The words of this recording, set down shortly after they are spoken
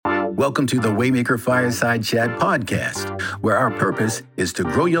Welcome to the Waymaker Fireside Chat podcast, where our purpose is to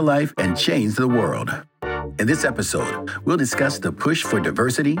grow your life and change the world. In this episode, we'll discuss the push for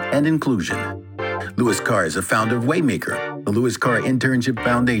diversity and inclusion. Louis Carr is the founder of Waymaker, the Louis Carr Internship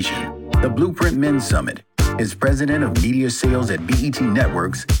Foundation, the Blueprint Men's Summit, is president of media sales at BET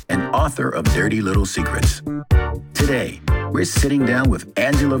Networks, and author of Dirty Little Secrets. Today, we're sitting down with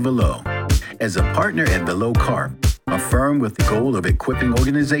Angela Velo. As a partner at Velo Carp, a firm with the goal of equipping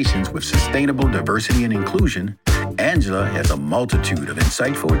organizations with sustainable diversity and inclusion, Angela has a multitude of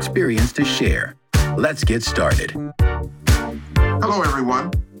insightful experience to share. Let's get started. Hello,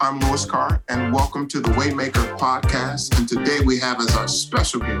 everyone. I'm Louis Carr, and welcome to the Waymaker podcast. And today we have as our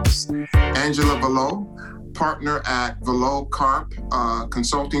special guest, Angela Velo, partner at Velo Carp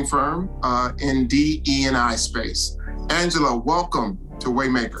consulting firm in DE&I space. Angela, welcome to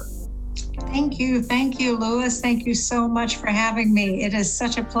Waymaker. Thank you, Louis. Thank you so much for having me. It is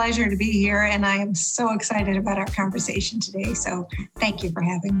such a pleasure to be here, and I am so excited about our conversation today. So thank you for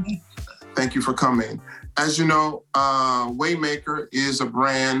having me. Thank you for coming. As you know, Waymaker is a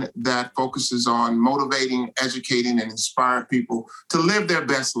brand that focuses on motivating, educating, and inspiring people to live their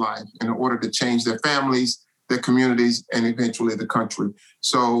best life in order to change their families, their communities, and eventually the country.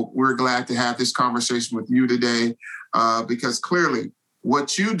 So we're glad to have this conversation with you today because clearly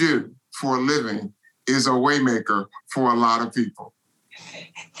what you do for a living is a waymaker for a lot of people.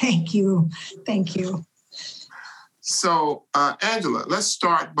 Thank you. So, Angela, let's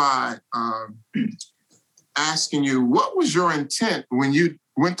start by asking you, what was your intent when you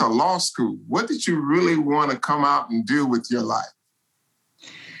went to law school? What did you really want to come out and do with your life?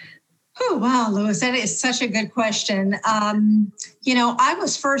 Oh, wow, Louis, that is such a good question. I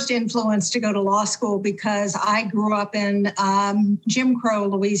was first influenced to go to law school because I grew up in Jim Crow,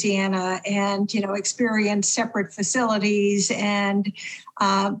 Louisiana, and, experienced separate facilities and,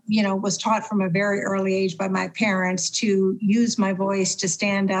 was taught from a very early age by my parents to use my voice to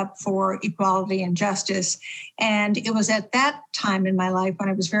stand up for equality and justice. And it was at that time in my life when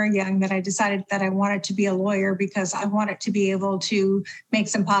I was very young that I decided that I wanted to be a lawyer because I wanted to be able to make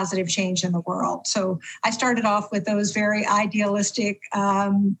some positive change in the world. So I started off with those very idealistic,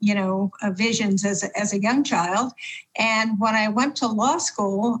 visions as a young child. And when I went to law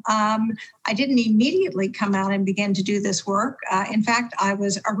school, I didn't immediately come out and begin to do this work. In fact, I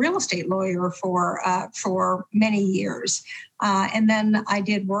was a real estate lawyer for many years. And then I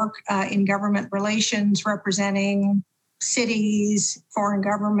did work in government relations, representing cities, foreign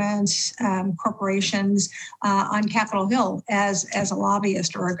governments, corporations on Capitol Hill as a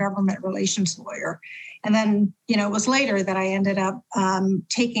lobbyist or a government relations lawyer. And then, it was later that I ended up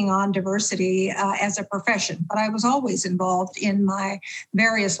taking on diversity as a profession. But I was always involved in my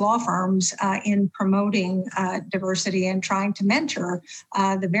various law firms in promoting diversity and trying to mentor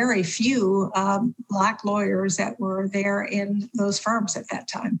the very few Black lawyers that were there in those firms at that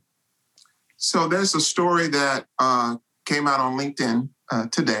time. So there's a story that came out on LinkedIn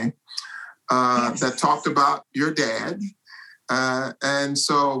today Yes. that talked about your dad. And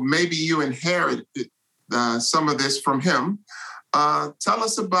so maybe you inherited some of this from him. Tell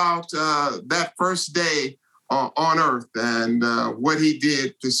us about that first day on Earth and what he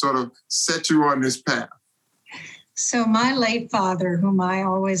did to sort of set you on this path. So my late father, whom I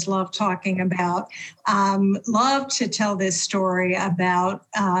always loved talking about, loved to tell this story about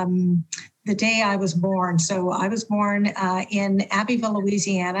the day I was born. So I was born in Abbeville,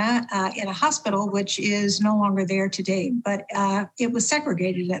 Louisiana, in a hospital, which is no longer there today, but it was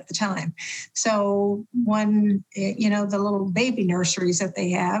segregated at the time. So when, the little baby nurseries that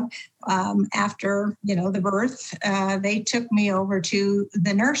they have, after, the birth, they took me over to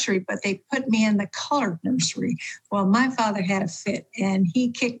the nursery, but they put me in the colored nursery. Well, my father had a fit and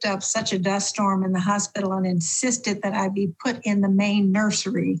he kicked up such a dust storm in the hospital and insisted that I be put in the main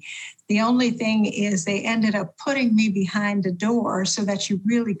nursery. The only thing is they ended up putting me behind a door so that you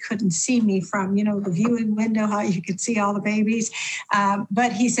really couldn't see me from, the viewing window, how you could see all the babies.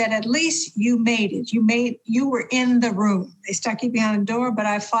 But he said, at least you made it. You were in the room. They stuck you behind a door, but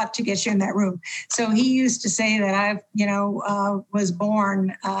I fought to get you in that room. So he used to say that I, was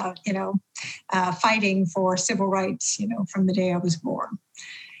born, fighting for civil rights, from the day I was born.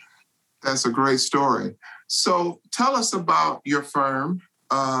 That's a great story. So tell us about your firm.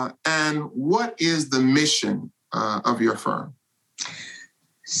 And what is the mission of your firm?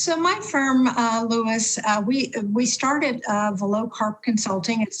 So my firm, Louis, we started Velo Carp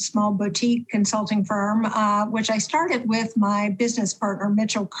Consulting. It's a small boutique consulting firm, which I started with my business partner,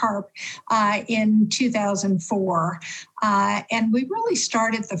 Mitchell Carp, in 2004. And we really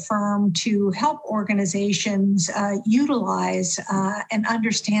started the firm to help organizations utilize and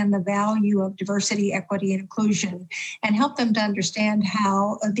understand the value of diversity, equity, and inclusion, and help them to understand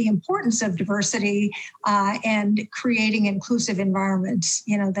how the importance of diversity and creating inclusive environments,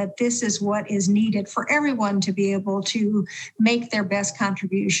 that this is what is needed for everyone to be able to make their best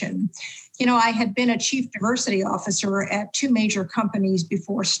contribution. I had been a chief diversity officer at two major companies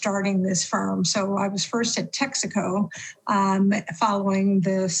before starting this firm. So I was first at Texaco following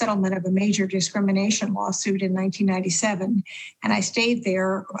the settlement of a major discrimination lawsuit in 1997. And I stayed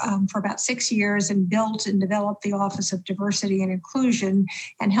there for about 6 years and built and developed the Office of Diversity and Inclusion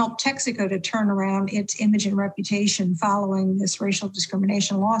and helped Texaco to turn around its image and reputation following this racial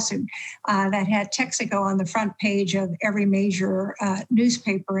discrimination lawsuit that had Texaco on the front page of every major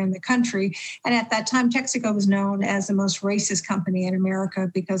newspaper in the country. And at that time, Texaco was known as the most racist company in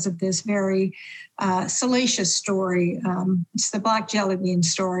America because of this very salacious story. It's the black jelly bean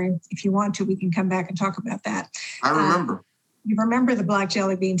story. If you want to, we can come back and talk about that. I remember. You remember the black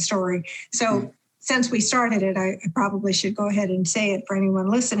jelly bean story. So since we started it, I probably should go ahead and say it for anyone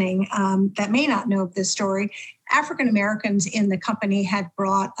listening that may not know of this story. African Americans in the company had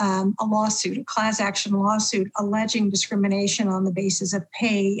brought a lawsuit, a class action lawsuit, alleging discrimination on the basis of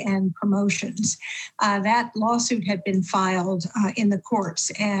pay and promotions. That lawsuit had been filed in the courts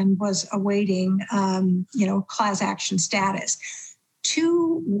and was awaiting, class action status.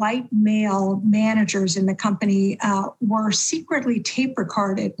 Two white male managers in the company were secretly tape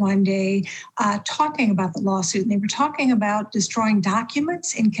recorded one day talking about the lawsuit. And they were talking about destroying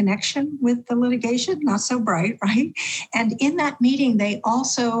documents in connection with the litigation. Not so bright, right? And in that meeting, they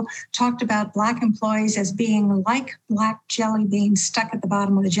also talked about Black employees as being like black jelly beans stuck at the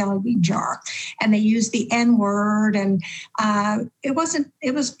bottom of the jelly bean jar. And they used the N-word, and it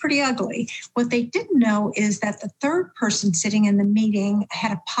was pretty ugly. What they didn't know is that the third person sitting in the meeting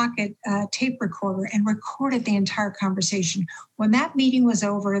had a pocket tape recorder and recorded the entire conversation. When that meeting was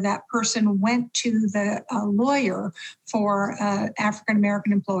over, that person went to the lawyer for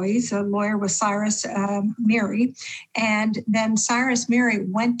African-American employees. The lawyer was Cyrus Mehri. And then Cyrus Mehri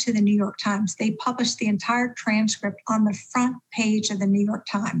went to the New York Times. They published the entire transcript on the front page of the New York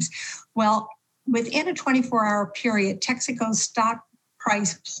Times. Well, within a 24-hour period, Texaco's stock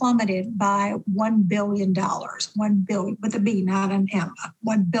price plummeted by $1 billion, 1 billion with a B, not an M,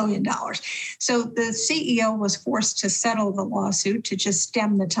 $1 billion. So the CEO was forced to settle the lawsuit to just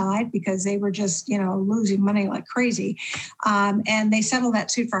stem the tide because they were just, losing money like crazy. And they settled that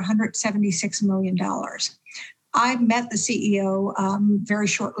suit for $176 million. I met the CEO very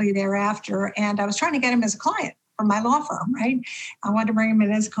shortly thereafter, and I was trying to get him as a client for my law firm, right? I wanted to bring him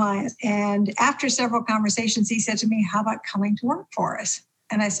in as a client. And after several conversations, he said to me, "How about coming to work for us?"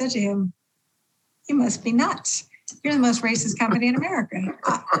 And I said to him, "You must be nuts. You're the most racist company in America.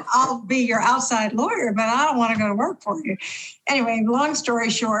 I'll be your outside lawyer, but I don't want to go to work for you." Anyway, long story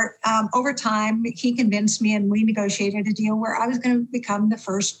short, over time, he convinced me and we negotiated a deal where I was going to become the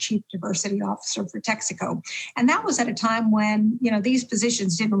first chief diversity officer for Texaco. And that was at a time when, these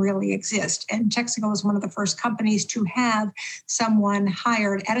positions didn't really exist. And Texaco was one of the first companies to have someone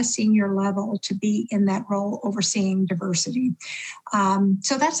hired at a senior level to be in that role overseeing diversity.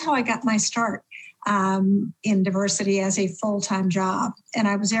 So that's how I got my start in diversity as a full-time job. And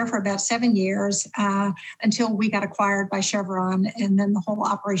I was there for about 7 years until we got acquired by Chevron, and then the whole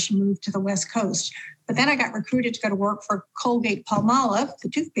operation moved to the West Coast. But then I got recruited to go to work for Colgate-Palmolive, the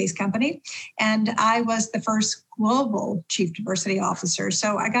toothpaste company, and I was the first global chief diversity officer.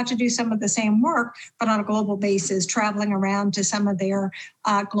 So I got to do some of the same work, but on a global basis, traveling around to some of their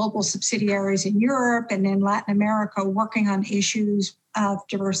global subsidiaries in Europe and in Latin America, working on issues of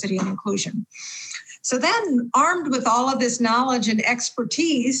diversity and inclusion. So then, armed with all of this knowledge and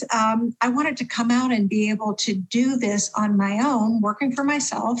expertise, I wanted to come out and be able to do this on my own, working for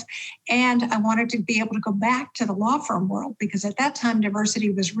myself. And I wanted to be able to go back to the law firm world because at that time,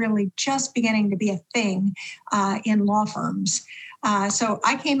 diversity was really just beginning to be a thing in law firms. So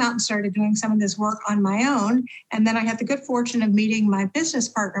I came out and started doing some of this work on my own. And then I had the good fortune of meeting my business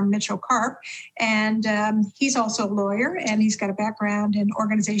partner, Mitchell Karp. And he's also a lawyer and he's got a background in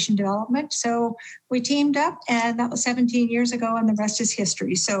organization development. So we teamed up, and that was 17 years ago, and the rest is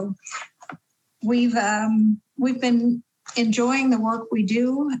history. So we've been enjoying the work we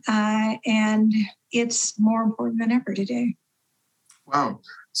do, and it's more important than ever today. Wow.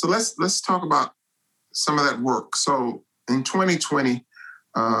 So let's talk about some of that work. So in 2020,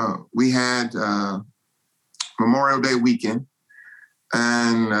 we had Memorial Day weekend,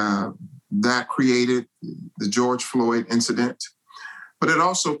 and that created the George Floyd incident, but it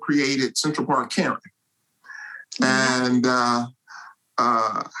also created Central Park Caring. And how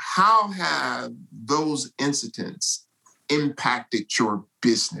have those incidents impacted your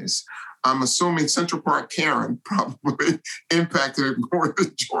business? I'm assuming Central Park Karen probably impacted it more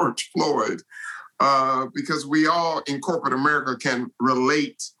than George Floyd, because we all in corporate America can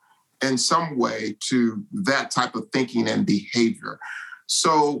relate in some way to that type of thinking and behavior.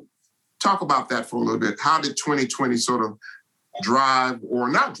 So talk about that for a little bit. How did 2020 sort of drive or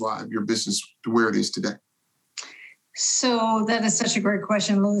not drive your business to where it is today? So that is such a great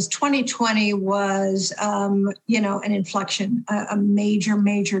question, Louis. 2020 was, an inflection, a major,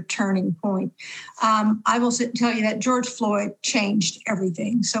 major turning point. I will tell you that George Floyd changed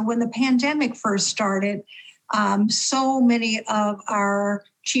everything. So when the pandemic first started, so many of our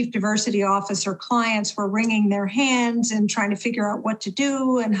chief diversity officer clients were wringing their hands and trying to figure out what to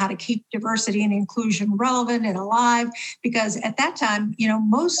do and how to keep diversity and inclusion relevant and alive. Because at that time,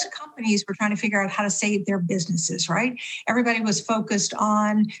 most companies were trying to figure out how to save their businesses, right? Everybody was focused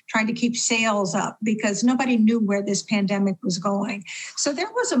on trying to keep sales up because nobody knew where this pandemic was going. So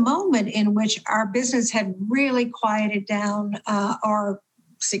there was a moment in which our business had really quieted down or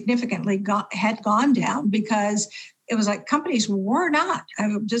significantly had gone down because it was like companies were not, I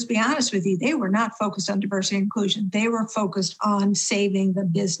will just be honest with you, they were not focused on diversity and inclusion. They were focused on saving the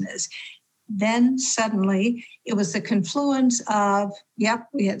business. Then suddenly it was the confluence of,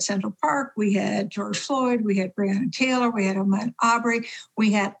 we had Central Park, we had George Floyd, we had Breonna Taylor, we had Ahmaud Arbery,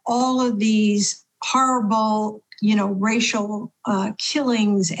 we had all of these horrible, racial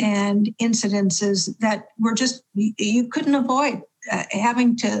killings and incidences that were just, you couldn't avoid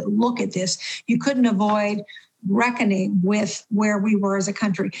having to look at this. You couldn't avoid reckoning with where we were as a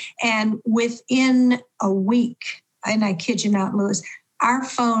country. And within a week, and I kid you not, Louis, our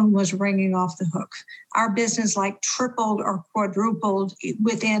phone was ringing off the hook. Our business tripled or quadrupled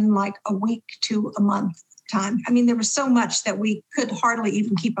within a week to a month time. I mean, there was so much that we could hardly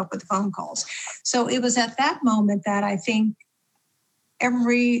even keep up with the phone calls. So it was at that moment that I think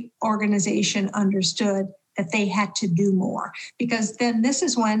every organization understood that they had to do more, because then this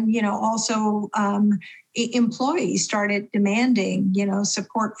is when, also employees started demanding,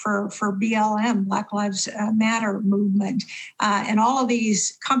 support for BLM, Black Lives Matter movement, and all of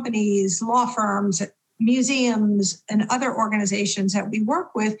these companies, law firms, museums, and other organizations that we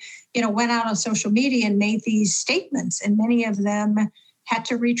work with, went out on social media and made these statements, and many of them had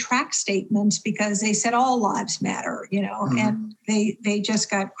to retract statements because they said all lives matter, and they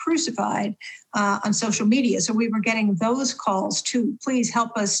just got crucified on social media. So we were getting those calls too. Please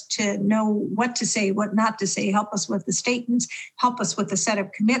help us to know what to say, what not to say. Help us with the statements. Help us with the set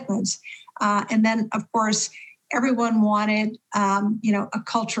of commitments. And then, of course, everyone wanted, a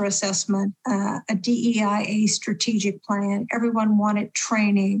culture assessment, a DEIA strategic plan. Everyone wanted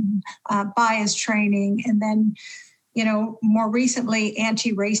training, bias training, and then, more recently,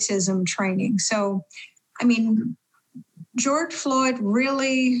 anti-racism training. So, George Floyd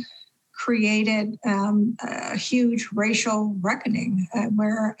really created a huge racial reckoning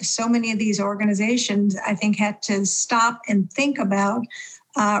where so many of these organizations, I think, had to stop and think about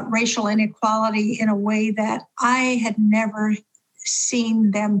racial inequality in a way that I had never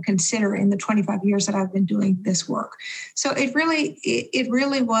seen them consider in the 25 years that I've been doing this work. So it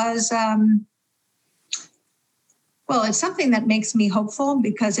really was, it's something that makes me hopeful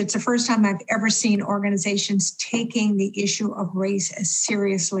because it's the first time I've ever seen organizations taking the issue of race as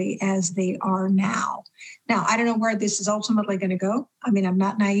seriously as they are now. Now, I don't know where this is ultimately going to go. I'm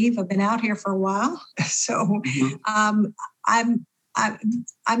not naive. I've been out here for a while. So I'm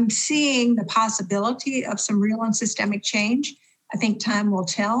seeing the possibility of some real and systemic change. I think time will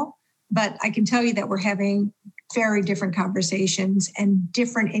tell, but I can tell you that we're having very different conversations and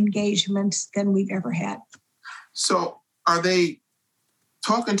different engagements than we've ever had. So are they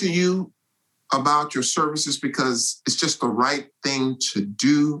talking to you about your services because it's just the right thing to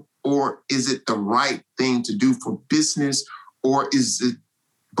do, or is it the right thing to do for business, or is it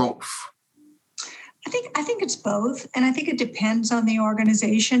both? I think it's both, and I think it depends on the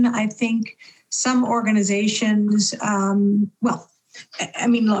organization. I think some organizations, look,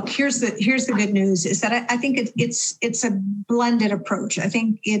 here's the good news is that I think it's a blended approach. I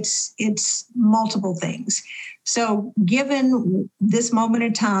think it's multiple things. So given this moment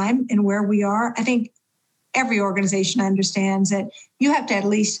in time and where we are, I think every organization understands that you have to at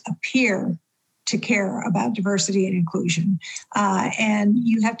least appear to care about diversity and inclusion. And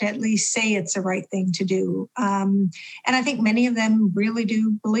you have to at least say it's the right thing to do. And I think many of them really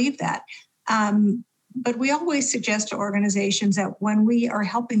do believe that. But we always suggest to organizations that when we are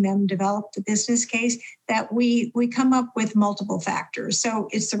helping them develop the business case, that we come up with multiple factors. So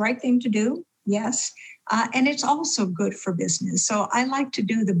it's the right thing to do, yes. and it's also good for business. So I like to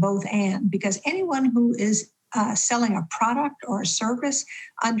do the both and, because anyone who is selling a product or a service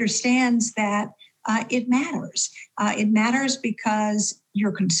understands that it matters. It matters because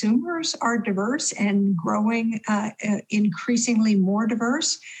your consumers are diverse and growing increasingly more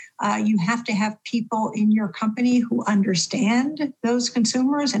diverse. You have to have people in your company who understand those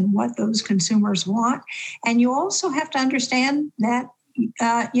consumers and what those consumers want. And you also have to understand that,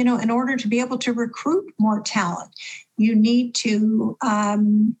 in order to be able to recruit more talent, you need to,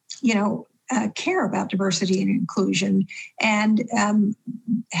 care about diversity and inclusion and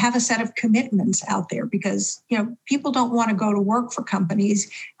have a set of commitments out there, because people don't want to go to work for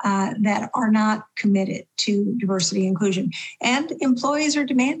companies that are not committed to diversity and inclusion, and employees are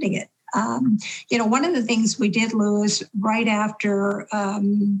demanding it. One of the things we did, Louis, right after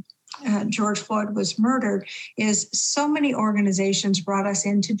George Floyd was murdered, is so many organizations brought us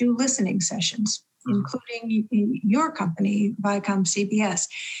in to do listening sessions, including your company, ViacomCBS.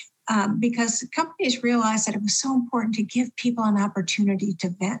 Because companies realized that it was so important to give people an opportunity to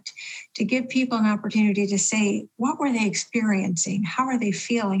vent, to give people an opportunity to say, what were they experiencing? How are they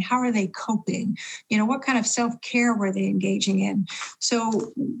feeling? How are they coping? What kind of self-care were they engaging in?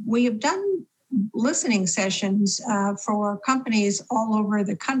 So we have done listening sessions for companies all over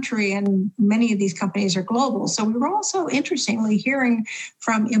the country, and many of these companies are global. So we were also, interestingly, hearing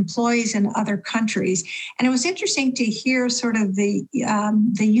from employees in other countries. And it was interesting to hear sort of the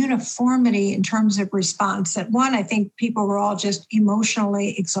uniformity in terms of response. That one, I think people were all just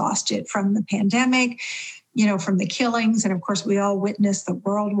emotionally exhausted from the pandemic, from the killings. And of course, we all witnessed the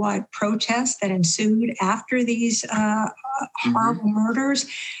worldwide protests that ensued after these horrible murders.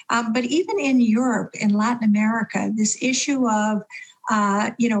 But even in Europe, in Latin America, this issue of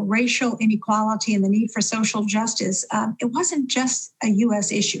racial inequality and the need for social justice, it wasn't just a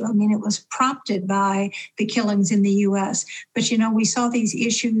U.S. issue. I mean, it was prompted by the killings in the U.S. But, we saw these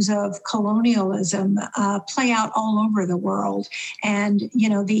issues of colonialism play out all over the world. And,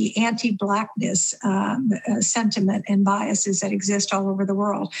 the anti-Blackness sentiment and biases that exist all over the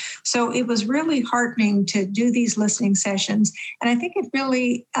world. So it was really heartening to do these listening sessions. And I think it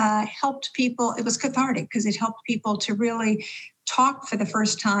really helped people. It was cathartic because it helped people to really talk for the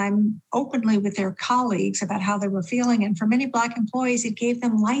first time openly with their colleagues about how they were feeling. And for many Black employees, it gave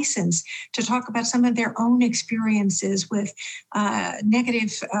them license to talk about some of their own experiences with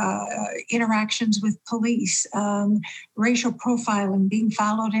negative interactions with police, racial profiling, being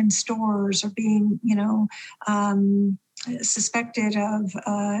followed in stores, or being, suspected of,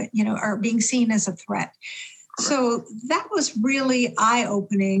 or being seen as a threat. So that was really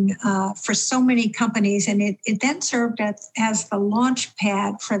eye-opening for so many companies, and it then served as the launch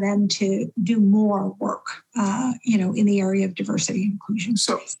pad for them to do more work, in the area of diversity and inclusion.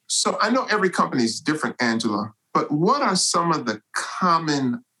 So I know every company is different, Angela, but what are some of the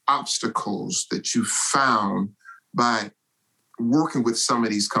common obstacles that you found by working with some of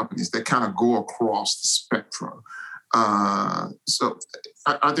these companies that kind of go across the spectrum? So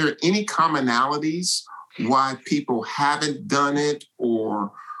are there any commonalities why people haven't done it,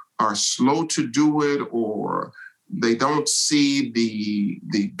 or are slow to do it, or they don't see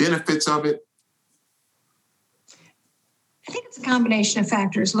the benefits of it? I think it's a combination of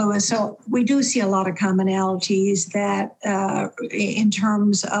factors, Louis. So we do see a lot of commonalities that in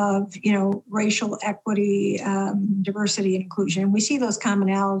terms of, racial equity, diversity, and inclusion. We see those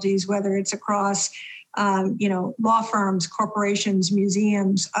commonalities, whether it's across law firms, corporations,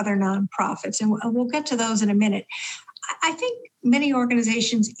 museums, other nonprofits. And we'll get to those in a minute. I think many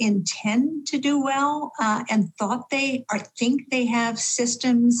organizations intend to do well and think they have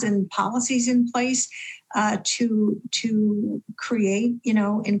systems and policies in place to create,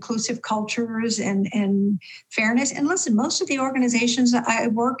 inclusive cultures and fairness. And listen, most of the organizations that I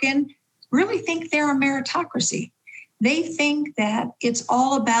work in really think they're a meritocracy. They think that it's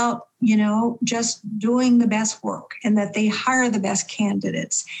all about, just doing the best work, and that they hire the best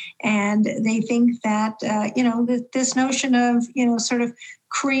candidates. And they think that, this notion of, sort of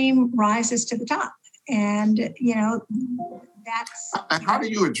cream rises to the top. And, that's... How do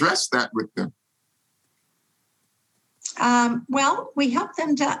you address that with them? Well, we help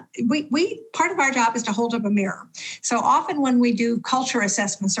them to, we part of our job is to hold up a mirror. So often when we do culture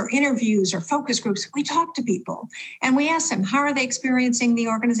assessments or interviews or focus groups, we talk to people and we ask them, how are they experiencing the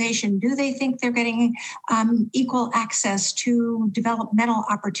organization? Do they think they're getting equal access to developmental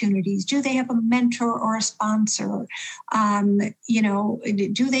opportunities? Do they have a mentor or a sponsor?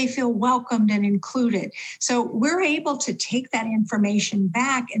 Do they feel welcomed and included? So we're able to take that information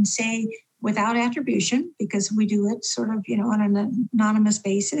back and say, without attribution, because we do it sort of, on an anonymous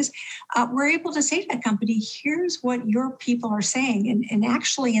basis. We're able to say to that company, here's what your people are saying. And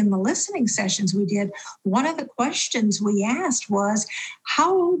actually in the listening sessions we did, one of the questions we asked was,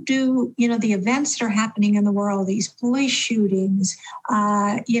 how do, the events that are happening in the world, these police shootings,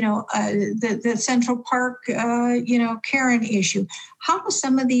 the Central Park, Karen issue, how do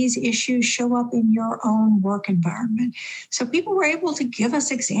some of these issues show up in your own work environment? So people were able to give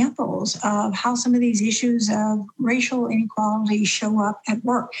us examples of how some of these issues of racial inequality show up at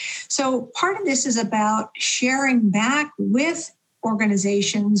work. So part of this is about sharing back with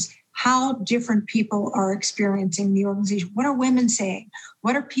organizations how different people are experiencing the organization. What are women saying?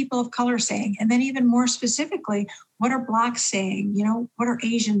 What are people of color saying? And then even more specifically, what are Blacks saying? What are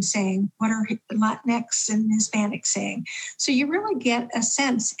Asians saying? What are Latinx and Hispanics saying? So you really get a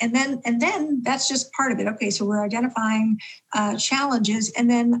sense. And then that's just part of it. Okay, so we're identifying challenges. And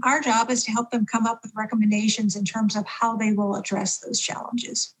then our job is to help them come up with recommendations in terms of how they will address those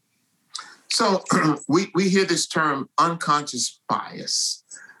challenges. So we hear this term unconscious bias.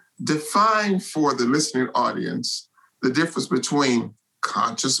 Define for the listening audience the difference between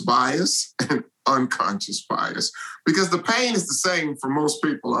conscious bias and unconscious bias, because the pain is the same for most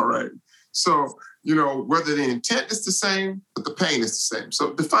people, all right? So, whether the intent is the same, but the pain is the same.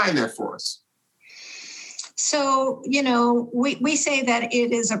 So define that for us. So, we say that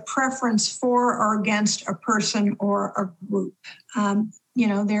it is a preference for or against a person or a group.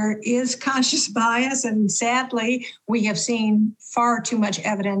 There is conscious bias, and sadly, we have seen far too much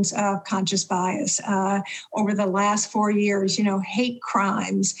evidence of conscious bias over the last 4 years. Hate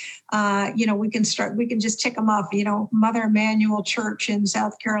crimes. We can just tick them off. Mother Emanuel Church in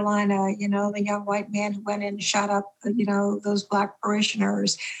South Carolina. The young white man who went in and shot up, those Black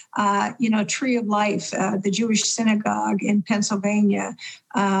parishioners. Tree of Life, the Jewish synagogue in Pennsylvania.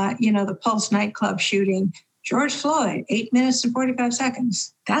 The Pulse nightclub shooting. George Floyd, 8 minutes and 45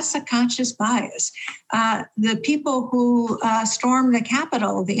 seconds. That's a conscious bias. The people who stormed the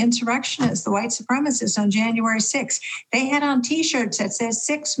Capitol, the insurrectionists, the white supremacists on January 6th, they had on T-shirts that says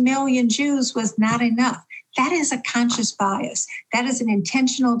 6 million Jews was not enough. That is a conscious bias. That is an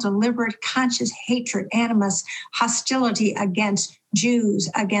intentional, deliberate, conscious hatred, animus, hostility against Jews,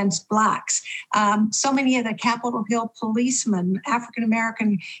 against Blacks. So many of the Capitol Hill policemen,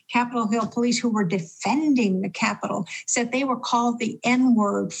 African-American Capitol Hill police who were defending the Capitol, said they were called the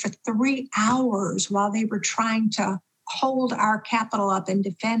N-word for 3 hours while they were trying to hold our Capitol up and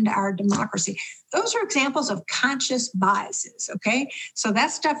defend our democracy. Those are examples of conscious biases, okay? So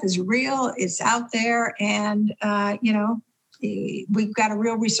that stuff is real, it's out there, and, we've got a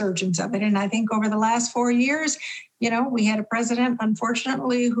real resurgence of it. And I think over the last 4 years, we had a president,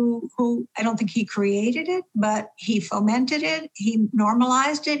 unfortunately, who I don't think he created it, but he fomented it, he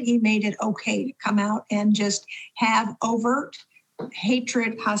normalized it, he made it okay to come out and just have overt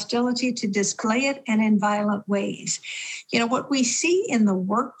hatred, hostility, to display it, and in violent ways. What we see in the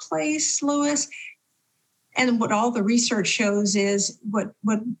workplace, Louis, and what all the research shows is what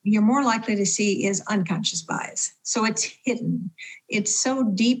you're more likely to see is unconscious bias. So it's hidden. It's so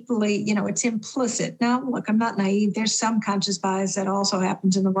deeply, it's implicit. Now, look, I'm not naive. There's some conscious bias that also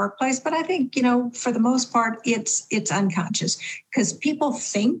happens in the workplace, but I think, for the most part, it's unconscious because people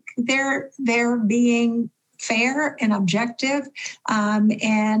think they're being fair and objective. And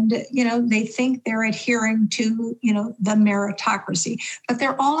they think they're adhering to, the meritocracy. But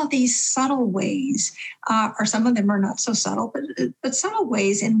there are all of these subtle ways, or some of them are not so subtle, but subtle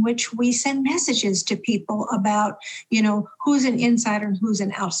ways in which we send messages to people about, who's an insider and who's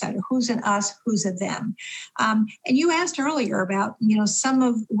an outsider, who's an us, who's a them. And you asked earlier about, some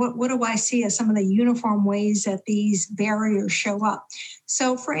of what do I see as some of the uniform ways that these barriers show up.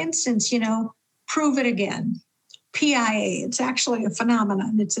 So for instance, prove it again. PIA, it's actually a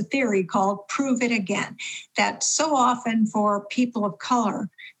phenomenon. It's a theory called prove it again, that so often for people of color,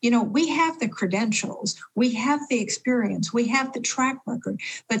 we have the credentials, we have the experience, we have the track record,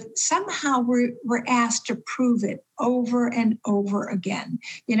 but somehow we're asked to prove it over and over again.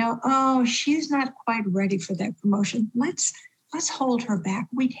 She's not quite ready for that promotion. Let's hold her back.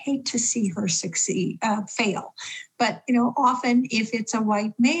 We'd hate to see her fail. But, often if it's a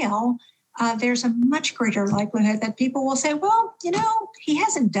white male, there's a much greater likelihood that people will say, well, he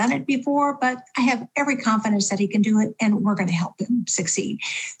hasn't done it before, but I have every confidence that he can do it, and we're going to help him succeed.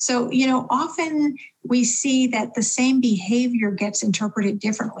 So, often we see that the same behavior gets interpreted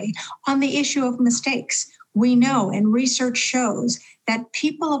differently. On the issue of mistakes, we know, and research shows, that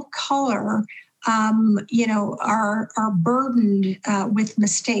people of color, are burdened with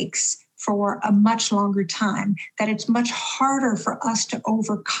mistakes for a much longer time, that it's much harder for us to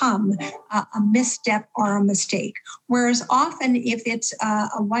overcome a misstep or a mistake. Whereas often if it's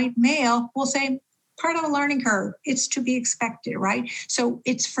a white male, we'll say, part of a learning curve, it's to be expected, right? So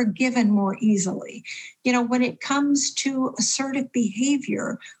it's forgiven more easily. When it comes to assertive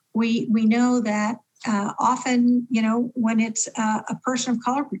behavior, we know that often, when it's a person of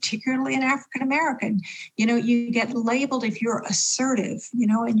color, particularly an African American, you get labeled if you're assertive,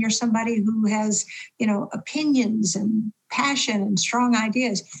 and you're somebody who has, opinions and passion and strong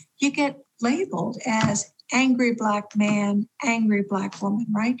ideas, you get labeled as angry Black man, angry Black woman,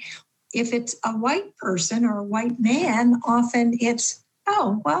 right? If it's a white person or a white man, often it's,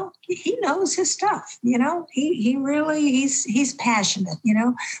 oh, well, he knows his stuff, he really, he's passionate,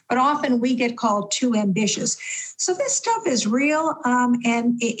 but often we get called too ambitious. So this stuff is real,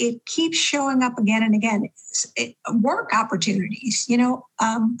 and it keeps showing up again and again. Work opportunities,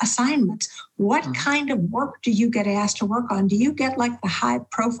 assignments. What kind of work do you get asked to work on? Do you get like the high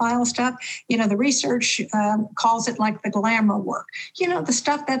profile stuff? The research calls it like the glamour work. The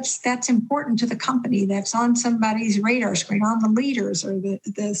stuff that's important to the company, that's on somebody's radar screen, on the leaders or the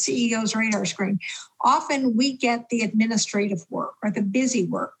CEO's radar screen. Often we get the administrative work or the busy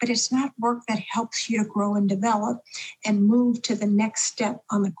work, but it's not work that helps you to grow and develop and move to the next step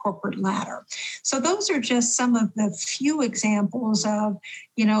on the corporate ladder. So those are just some of the few examples of,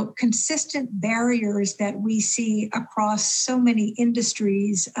 consistent barriers that we see across so many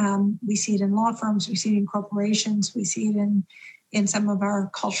industries. We see it in law firms, we see it in corporations, we see it in some of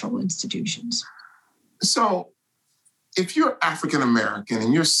our cultural institutions. So if you're African American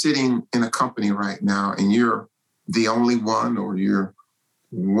and you're sitting in a company right now and you're the only one, or you're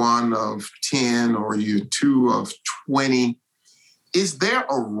one of 10, or you're 2 of 20, is there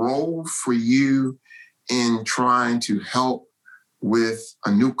a role for you in trying to help with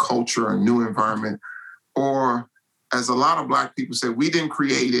a new culture, a new environment? Or, as a lot of Black people say, we didn't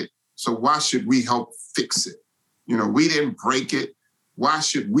create it, so why should we help fix it? We didn't break it. Why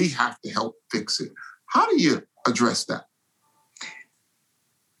should we have to help fix it? How do you address that?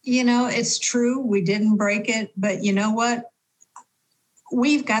 It's true. We didn't break it, but you know what?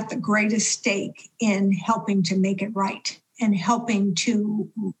 We've got the greatest stake in helping to make it right and helping to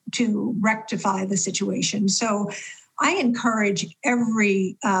rectify the situation. So I encourage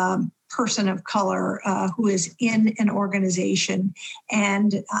every person of color who is in an organization.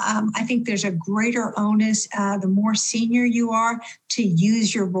 And I think there's a greater onus, the more senior you are, to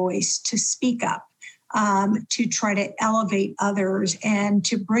use your voice, to speak up. To try to elevate others and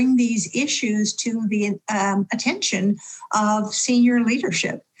to bring these issues to the attention of senior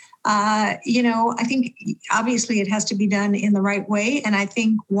leadership. I think obviously it has to be done in the right way. And I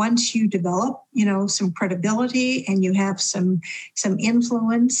think once you develop, some credibility and you have some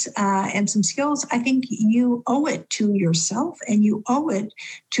influence and some skills, I think you owe it to yourself and you owe it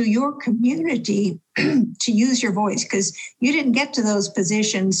to your community to use your voice, because you didn't get to those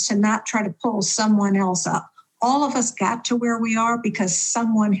positions to not try to pull someone else up. All of us got to where we are because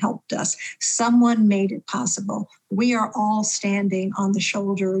someone helped us. Someone made it possible. We are all standing on the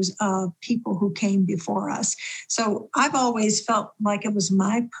shoulders of people who came before us. So I've always felt like it was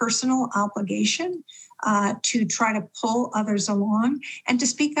my personal obligation to try to pull others along and to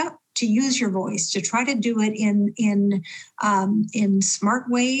speak up, to use your voice, to try to do it in smart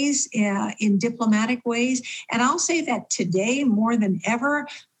ways, in diplomatic ways. And I'll say that today more than ever,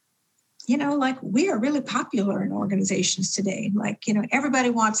 we are really popular in organizations today. Everybody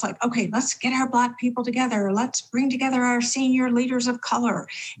wants okay, let's get our Black people together. Let's bring together our senior leaders of color.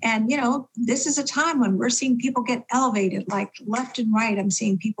 And, this is a time when we're seeing people get elevated, left and right. I'm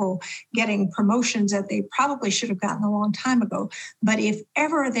seeing people getting promotions that they probably should have gotten a long time ago. But if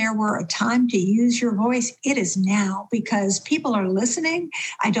ever there were a time to use your voice, it is now, because people are listening.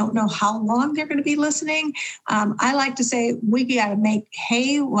 I don't know how long they're going to be listening. I like to say we got to make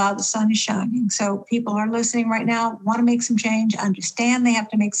hay while the sun is shining. So people are listening right now, want to make some change, understand they have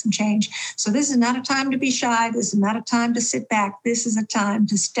to make some change. So this is not a time to be shy. This is not a time to sit back. This is a time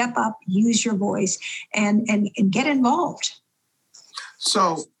to step up, use your voice, and get involved.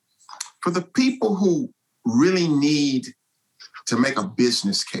 So for the people who really need to make a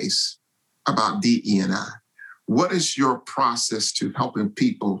business case about DE&I, what is your process to helping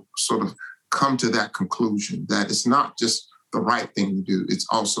people sort of come to that conclusion that it's not just the right thing to do, it's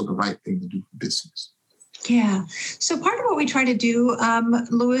also the right thing to do for business? Yeah. So part of what we try to do,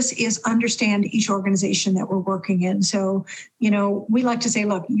 Louis, is understand each organization that we're working in. So, we like to say,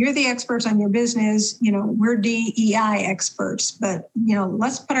 look, you're the experts on your business. We're DEI experts, but,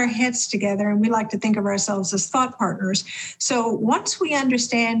 let's put our heads together. And we like to think of ourselves as thought partners. So once we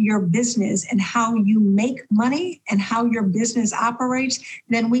understand your business and how you make money and how your business operates,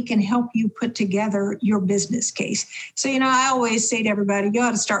 then we can help you put together your business case. So, I always say to everybody, you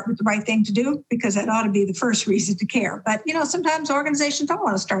ought to start with the right thing to do, because that ought to be the first reason to care. But, sometimes organizations don't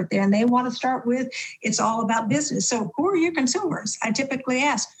want to start there, and they want to start with, it's all about business. So who are your consumers? I typically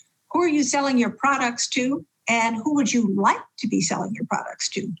ask, who are you selling your products to? And who would you like to be selling your products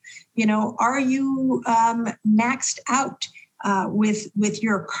to? Are you maxed out with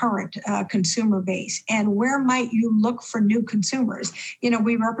your current consumer base? And where might you look for new consumers?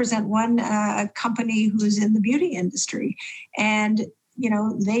 We represent one company who's in the beauty industry, and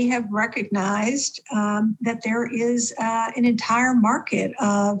they have recognized that there is an entire market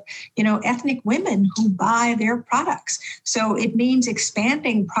of, ethnic women who buy their products. So it means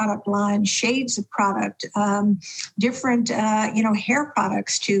expanding product lines, shades of product, different, hair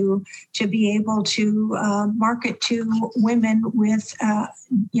products to be able to market to women with,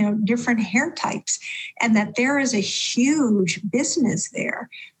 different hair types, and that there is a huge business there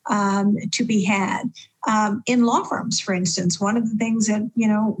to be had. In law firms, for instance, one of the things that,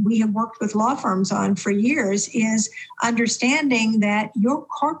 we have worked with law firms on for years is understanding that your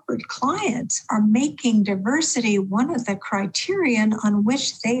corporate clients are making diversity one of the criterion on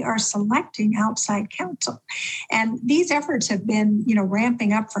which they are selecting outside counsel. And these efforts have been,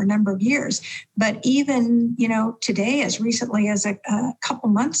 ramping up for a number of years. But even, today, as recently as a couple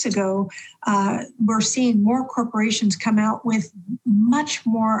months ago, we're seeing more corporations come out with much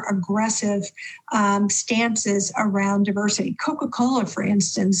more aggressive stances around diversity. Coca-Cola, for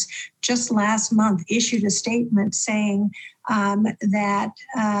instance, just last month issued a statement saying that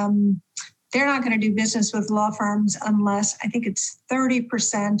they're not going to do business with law firms unless, I think it's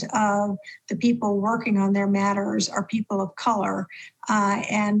 30% of the people working on their matters are people of color.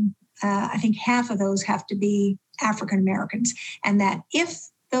 And I think half of those have to be African Americans. And that if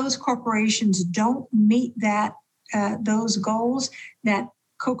those corporations don't meet those goals, that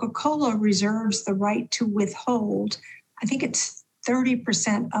Coca-Cola reserves the right to withhold, I think it's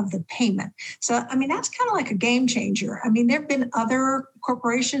 30% of the payment. So, that's kind of like a game changer. There have been other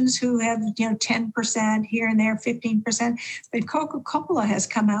corporations who have, 10% here and there, 15%, but Coca-Cola has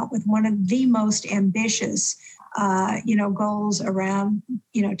come out with one of the most ambitious goals around,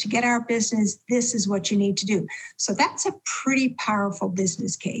 to get our business, this is what you need to do. So that's a pretty powerful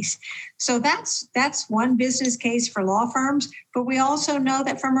business case. So that's one business case for law firms. But we also know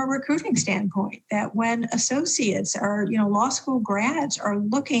that from a recruiting standpoint, that when associates or, law school grads are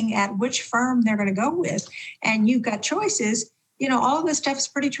looking at which firm they're going to go with, and you've got choices, all of this stuff is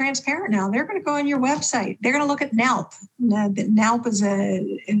pretty transparent now. They're going to go on your website. They're going to look at NALP. NALP is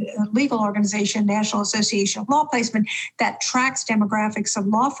a legal organization, National Association of Law Placement, that tracks demographics of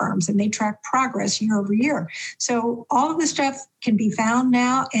law firms, and they track progress year over year. So all of this stuff can be found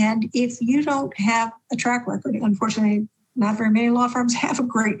now. And if you don't have a track record, unfortunately, not very many law firms have a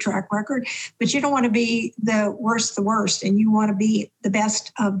great track record, but you don't want to be the worst, and you want to be the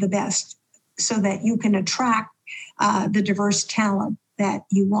best of the best so that you can attract the diverse talent that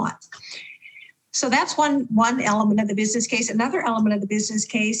you want. So that's one element of the business case. Another element of the business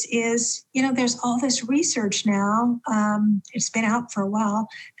case is, there's all this research now, it's been out for a while,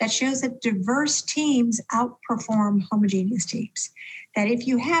 that shows that diverse teams outperform homogeneous teams. That if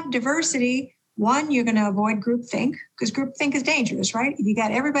you have diversity, one, you're going to avoid groupthink, because groupthink is dangerous, right? If you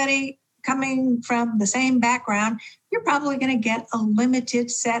got everybody coming from the same background, you're probably going to get a limited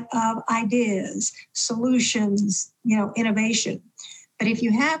set of ideas, solutions, innovation. But if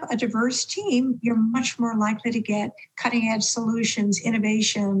you have a diverse team, you're much more likely to get cutting edge solutions,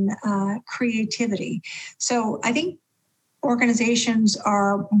 innovation, creativity. So I think organizations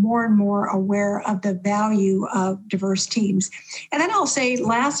are more and more aware of the value of diverse teams. And then I'll say,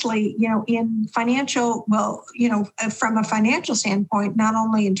 lastly, in financial, from a financial standpoint, not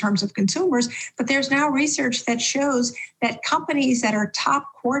only in terms of consumers, but there's now research that shows that companies that are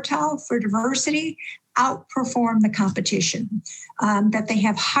top quartile for diversity outperform the competition, that they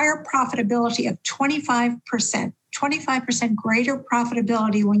have higher profitability of 25% greater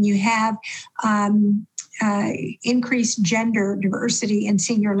profitability when you have increased gender diversity in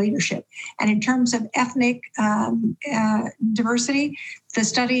senior leadership. And in terms of ethnic diversity, the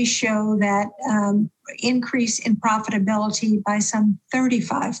studies show that increase in profitability by some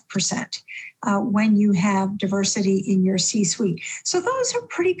 35% when you have diversity in your C-suite. So those are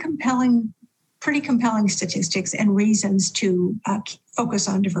pretty compelling pretty compelling statistics and reasons to focus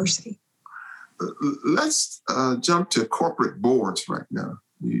on diversity. Let's jump to corporate boards right now.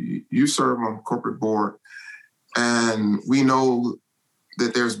 You serve on a corporate board, and we know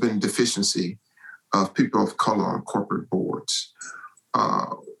that there's been deficiency of people of color on corporate boards.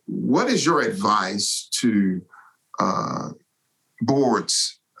 What is your advice to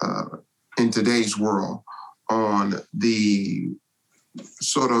boards in today's world on the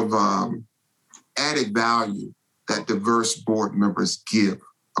sort of added value that diverse board members give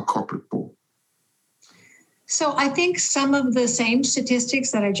a corporate board? So I think some of the same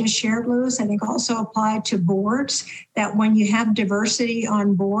statistics that I just shared, Louis, I think also apply to boards, that when you have diversity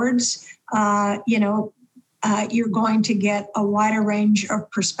on boards, you're going to get a wider range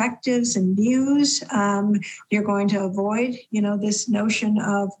of perspectives and views. You're going to avoid, this notion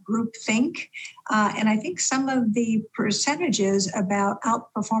of groupthink. And I think some of the percentages about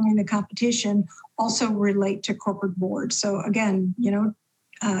outperforming the competition also relate to corporate boards. So again,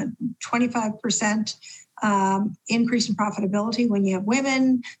 25% increase in profitability when you have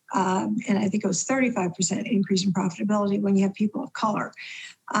women, and I think it was 35% increase in profitability when you have people of color.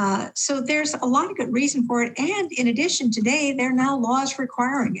 So there's a lot of good reason for it. And in addition, today, there are now laws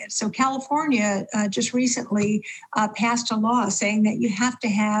requiring it. So California just recently passed a law saying that you have to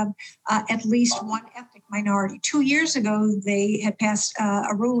have at least one ethnic minority. 2 years ago, they had passed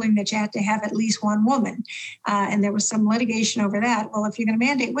a ruling that you had to have at least one woman. And there was some litigation over that. Well, if you're going to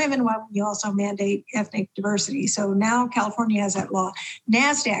mandate women, why wouldn't you also mandate ethnic diversity? So now California has that law.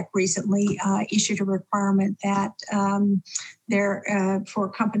 NASDAQ recently issued a requirement that for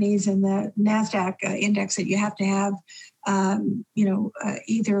companies in the NASDAQ index that you have to have,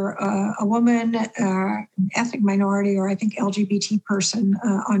 either a woman, an ethnic minority, or I think LGBT person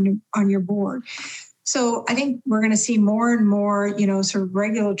on your board. So I think we're going to see more and more, sort of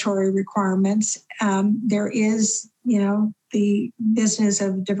regulatory requirements. There is, the business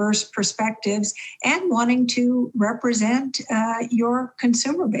of diverse perspectives and wanting to represent your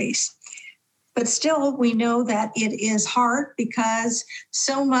consumer base. But still, we know that it is hard because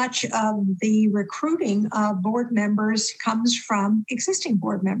so much of the recruiting of board members comes from existing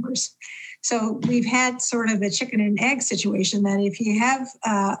board members. So we've had sort of a chicken and egg situation that if you have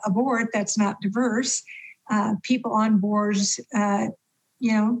a board that's not diverse, people on boards,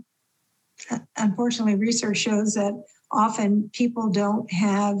 unfortunately, research shows that often people don't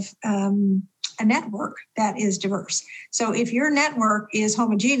have a network that is diverse. So if your network is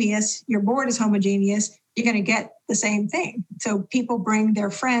homogeneous, your board is homogeneous, you're going to get the same thing. So people bring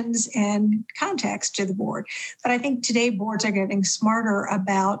their friends and contacts to the board. But I think today boards are getting smarter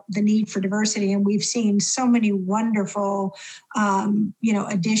about the need for diversity. And we've seen so many wonderful,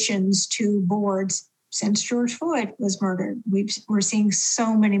 additions to boards since George Floyd was murdered. We're seeing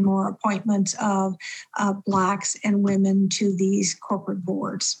so many more appointments of Blacks and women to these corporate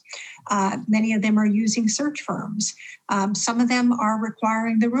boards. Many of them are using search firms. Some of them are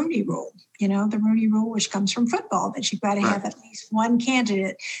requiring the Rooney Rule, the Rooney Rule, which comes from football, that you've got to have at least one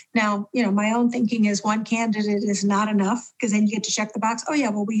candidate. Now, my own thinking is one candidate is not enough, because then you get to check the box. Oh,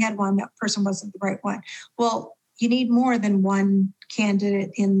 yeah, well, we had one. That person wasn't the right one. Well, you need more than one candidate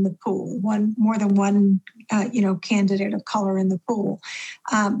in the pool, more than one, candidate of color in the pool.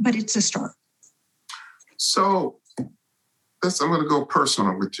 But it's a start. So I'm going to go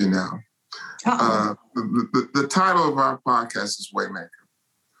personal with you now. The title of our podcast is Waymaker.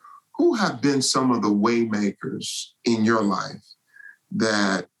 Who have been some of the waymakers in your life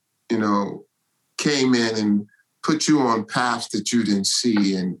that, came in and put you on paths that you didn't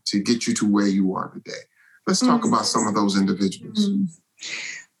see and to get you to where you are today? Let's talk about some of those individuals.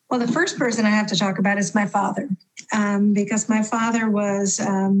 Well, the first person I have to talk about is my father, because my father was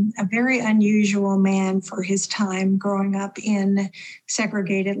a very unusual man for his time growing up in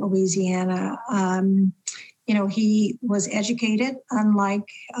segregated Louisiana. He was educated, unlike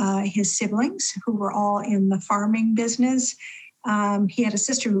his siblings, who were all in the farming business. He had a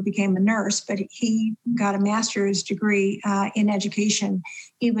sister who became a nurse, but he got a master's degree in education.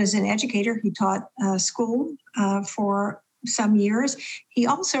 He was an educator. He taught school for some years. He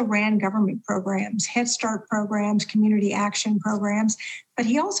also ran government programs, Head Start programs, community action programs, but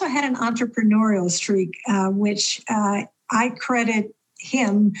he also had an entrepreneurial streak, which I credit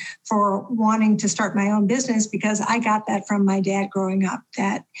him for wanting to start my own business, because I got that from my dad growing up.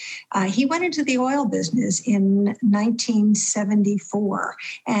 That he went into the oil business in 1974,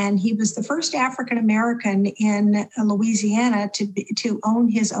 and he was the first African American in Louisiana to own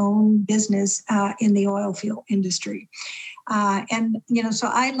his own business in the oil field industry. So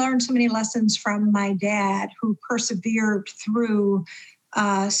I learned so many lessons from my dad, who persevered through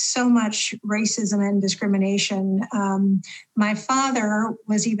so much racism and discrimination. My father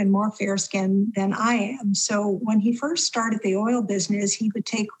was even more fair-skinned than I am. So when he first started the oil business, he would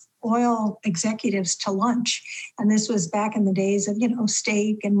take oil executives to lunch. And this was back in the days of,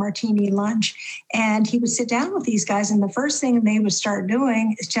 steak and martini lunch. And he would sit down with these guys. And the first thing they would start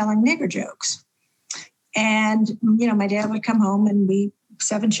doing is telling nigger jokes. And, my dad would come home and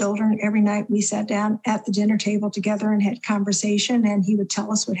 7 children, every night we sat down at the dinner table together and had conversation. And he would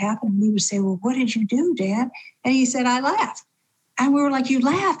tell us what happened. We would say, well, what did you do, Dad? And he said, I laughed. And we were like, you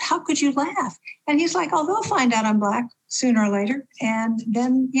laughed? How could you laugh? And he's like, oh, they'll find out I'm Black sooner or later. And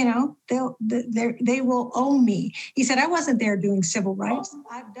then, they will owe me. He said, I wasn't there doing civil rights.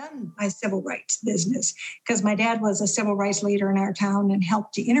 I've done my civil rights business because my dad was a civil rights leader in our town and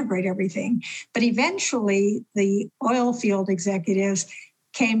helped to integrate everything. But eventually the oil field executives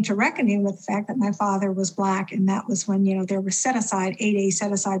came to reckoning with the fact that my father was Black. And that was when, there were 8A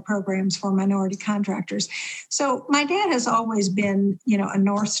set-aside programs for minority contractors. So my dad has always been, a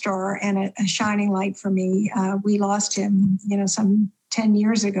North Star and a shining light for me. We lost him, some 10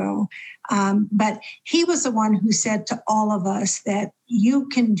 years ago. But he was the one who said to all of us that you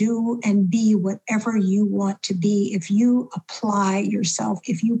can do and be whatever you want to be if you apply yourself,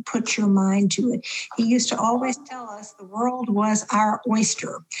 if you put your mind to it. He used to always tell us the world was our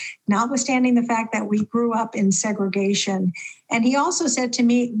oyster, notwithstanding the fact that we grew up in segregation. And he also said to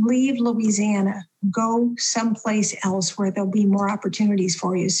me, leave Louisiana, go someplace else where there'll be more opportunities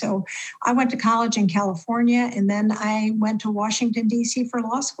for you. So I went to college in California, and then I went to Washington, D.C. for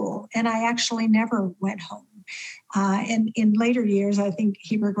law school, and I actually never went home. And in later years, I think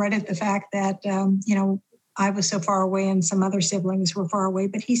he regretted the fact that, I was so far away and some other siblings were far away,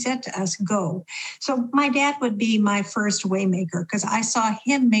 but he said to us, go. So my dad would be my first way maker because I saw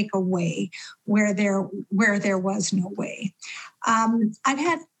him make a way where there was no way. I've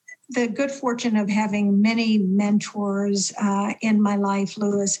had the good fortune of having many mentors in my life,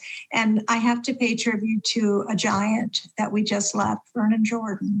 Louis, and I have to pay tribute to a giant that we just left, Vernon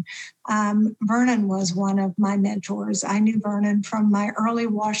Jordan. Vernon was one of my mentors. I knew Vernon from my early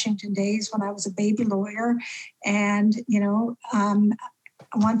Washington days when I was a baby lawyer. And,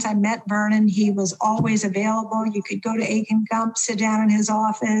 once I met Vernon, he was always available. You could go to Aiken Gump, sit down in his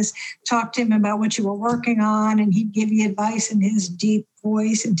office, talk to him about what you were working on, and he'd give you advice in his deep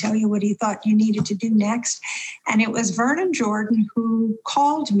voice and tell you what he thought you needed to do next. And it was Vernon Jordan who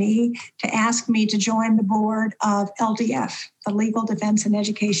called me to ask me to join the board of LDF, the Legal Defense and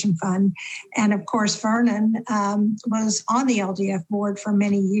Education Fund. And of course, Vernon was on the LDF board for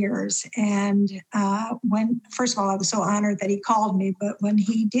many years. And first of all, I was so honored that he called me, but when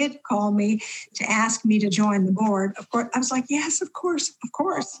he did call me to ask me to join the board, of course, I was like, yes, of course.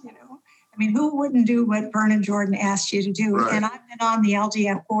 I mean, who wouldn't do what Vernon Jordan asked you to do? Right. And I've been on the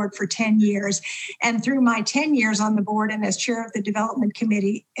LDF board for 10 years. And through my 10 years on the board and as chair of the development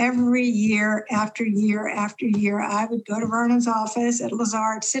committee, every year after year after year, I would go to Vernon's office at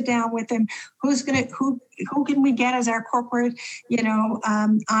Lazard, sit down with him. Who can we get as our corporate,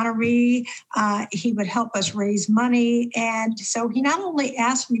 honoree? He would help us raise money. And so he not only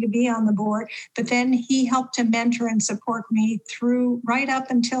asked me to be on the board, but then he helped to mentor and support me through right up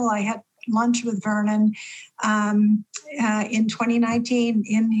until I had lunch with Vernon in 2019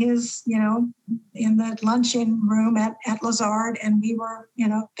 in his, in the luncheon room at Lazard. And we were,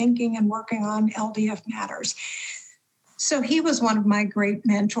 thinking and working on LDF matters. So he was one of my great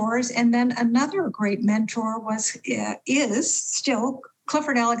mentors. And then another great mentor is still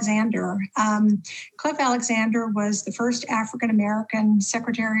Clifford Alexander. Cliff Alexander was the first African-American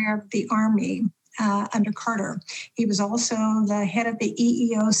Secretary of the Army under Carter. He was also the head of the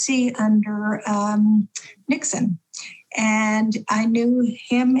EEOC under Nixon. And I knew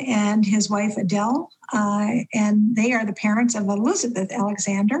him and his wife, Adele, and they are the parents of Elizabeth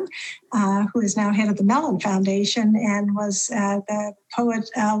Alexander, who is now head of the Mellon Foundation and was the poet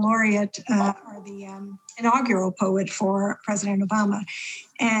laureate or the inaugural poet for President Obama.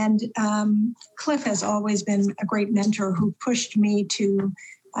 And Cliff has always been a great mentor who pushed me to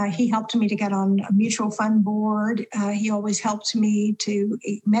he helped me to get on a mutual fund board. He always helped me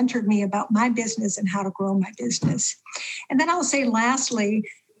mentored me about my business and how to grow my business. And then I'll say lastly,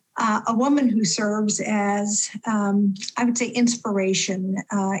 a woman who serves as, I would say, inspiration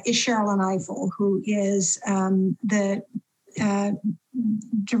is Sherilyn Ifill, who is the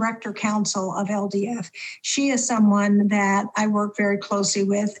director counsel of LDF. She is someone that I work very closely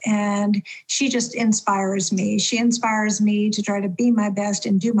with, and she just inspires me. She inspires me to try to be my best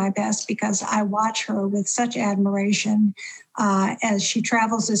and do my best because I watch her with such admiration as she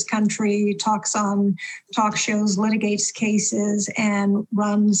travels this country, talks on talk shows, litigates cases, and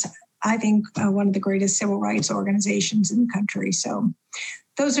runs, I think, one of the greatest civil rights organizations in the country. So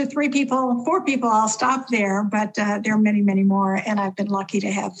those are four people. I'll stop there, but there are many, many more. And I've been lucky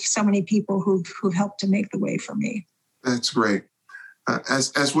to have so many people who've helped to make the way for me. That's great.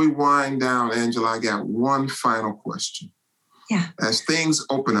 As we wind down, Angela, I got one final question. Yeah. As things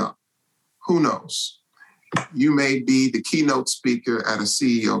open up, who knows? You may be the keynote speaker at a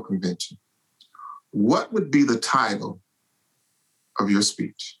CEO convention. What would be the title of your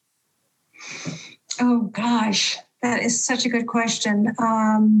speech? Oh, gosh, that is such a good question.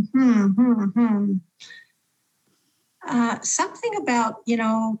 Something about,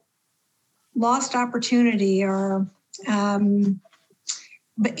 lost opportunity, or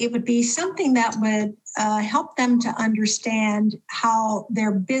but it would be something that would help them to understand how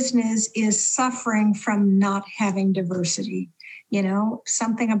their business is suffering from not having diversity.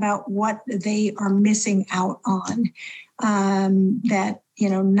 Something about what they are missing out on, that,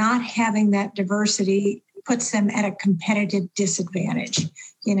 not having that diversity puts them at a competitive disadvantage,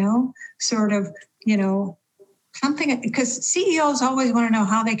 something, because CEOs always want to know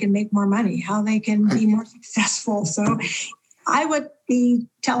how they can make more money, how they can be more successful. So I would be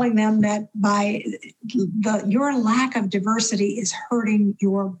telling them that your lack of diversity is hurting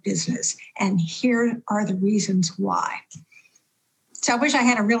your business. And here are the reasons why. So I wish I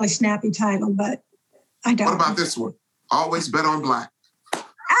had a really snappy title, but I don't. What about this one? Always bet on Black.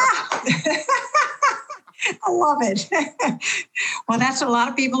 I love it. Well, that's what a lot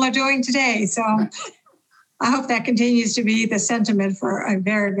of people are doing today. So I hope that continues to be the sentiment for a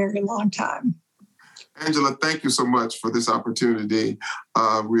very, very long time. Angela, thank you so much for this opportunity.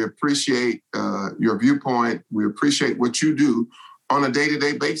 We appreciate your viewpoint. We appreciate what you do on a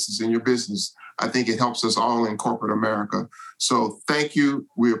day-to-day basis in your business. I think it helps us all in corporate America. So thank you.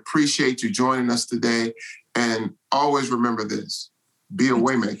 We appreciate you joining us today. And always remember this, be a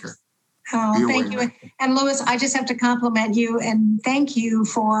waymaker. Oh, thank you. And Louis, I just have to compliment you and thank you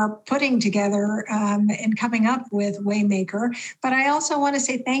for putting together and coming up with Waymaker. But I also want to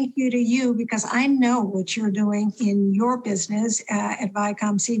say thank you to you, because I know what you're doing in your business at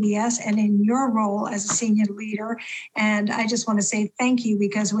Viacom CBS and in your role as a senior leader. And I just want to say thank you,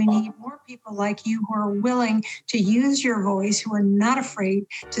 because we need more people like you who are willing to use your voice, who are not afraid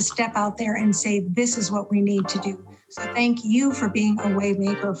to step out there and say, this is what we need to do. So thank you for being a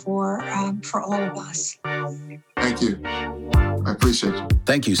waymaker for all of us. Thank you. I appreciate you.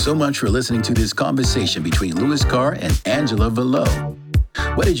 Thank you so much for listening to this conversation between Louis Carr and Angela Valot.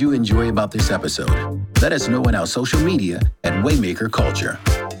 What did you enjoy about this episode? Let us know on our social media at Waymaker Culture.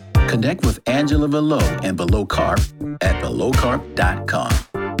 Connect with Angela Valot and Valot Carp at valotcarp.com.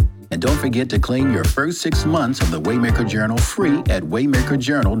 And don't forget to claim your first 6 months of the Waymaker Journal free at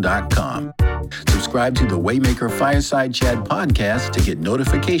waymakerjournal.com. Subscribe to the Waymaker Fireside Chat podcast to get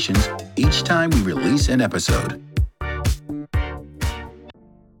notifications each time we release an episode.